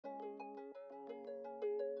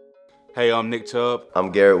Hey, I'm Nick Chubb.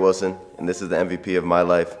 I'm Garrett Wilson, and this is the MVP of my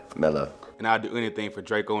life, Mello. And I'd do anything for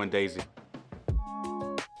Draco and Daisy.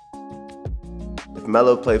 If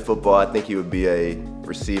Mello played football, I think he would be a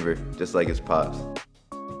receiver, just like his pops.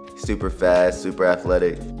 Super fast, super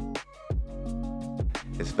athletic.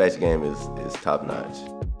 His fetch game is top notch.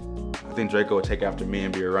 I think Draco would take after me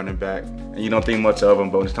and be a running back. And you don't think much of him,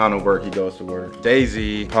 but when it's time to work, he goes to work.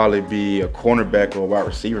 Daisy probably be a cornerback or a wide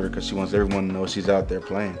receiver because she wants everyone to know she's out there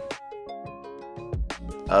playing.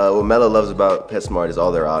 What Mello loves about PetSmart is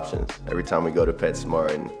all their options. Every time we go to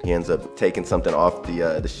PetSmart, and he ends up taking something off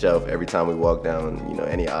the shelf every time we walk down,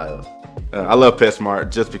 any aisle. I love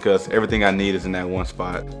PetSmart just because everything I need is in that one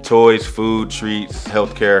spot. Toys, food, treats,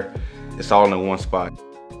 healthcare, it's all in one spot.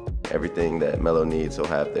 Everything that Mello needs he'll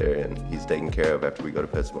have there, and he's taken care of after we go to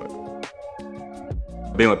PetSmart.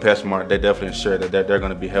 Being with PetSmart, they definitely ensure that they're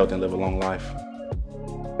going to be healthy and live a long life.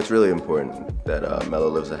 It's really important that Mello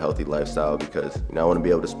lives a healthy lifestyle because I want to be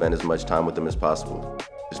able to spend as much time with him as possible.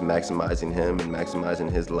 Just maximizing him and maximizing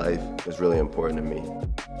his life is really important to me.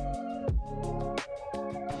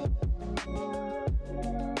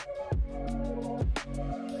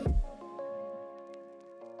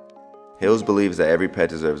 Hills believes that every pet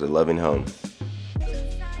deserves a loving home.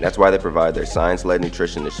 That's why they provide their science-led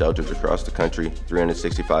nutrition to shelters across the country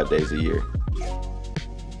 365 days a year,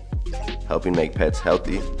 helping make pets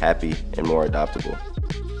healthy, happy, and more adoptable.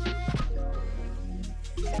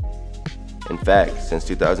 In fact, since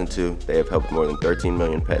 2002, they have helped more than 13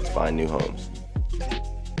 million pets find new homes.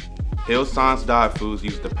 Hills Science Diet Foods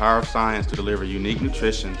use the power of science to deliver unique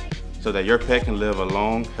nutrition so that your pet can live a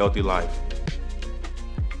long, healthy life.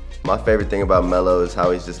 My favorite thing about Mello is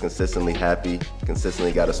how he's just consistently happy,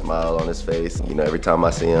 consistently got a smile on his face. Every time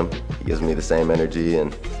I see him, he gives me the same energy,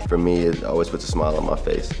 and for me, it always puts a smile on my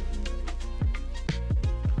face.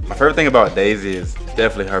 My favorite thing about Daisy is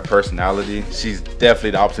definitely her personality. She's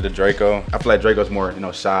definitely the opposite of Draco. I feel like Draco's more,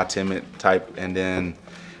 shy, timid type, and then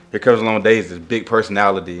here comes along Daisy's big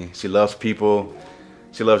personality. She loves people.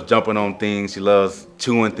 She loves jumping on things. She loves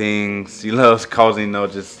chewing things. She loves causing,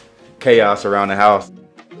 just chaos around the house.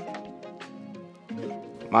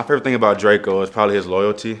 My favorite thing about Draco is probably his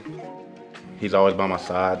loyalty. He's always by my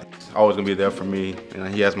side. He's always gonna be there for me,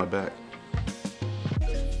 and he has my back.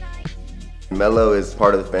 Mello is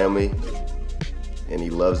part of the family, and he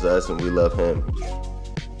loves us and we love him.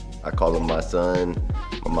 I call him my son,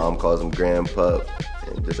 my mom calls him grandpup,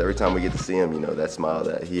 and just every time we get to see him, that smile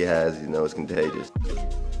that he has, is contagious.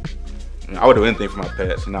 I would do anything for my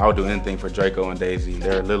pets. I would do anything for Draco and Daisy.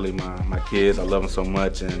 They're literally my kids. I love them so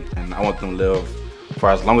much, and I want them to live for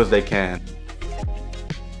as long as they can.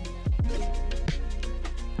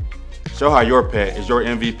 Show how your pet is your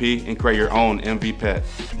MVP and create your own MVPet.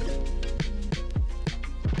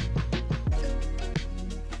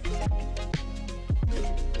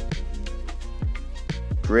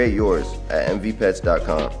 Create yours at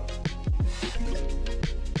mvpets.com.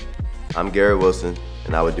 I'm Garrett Wilson,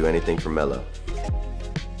 and I would do anything for Mello.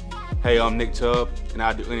 Hey, I'm Nick Chubb, and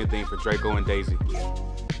I'd do anything for Draco and Daisy.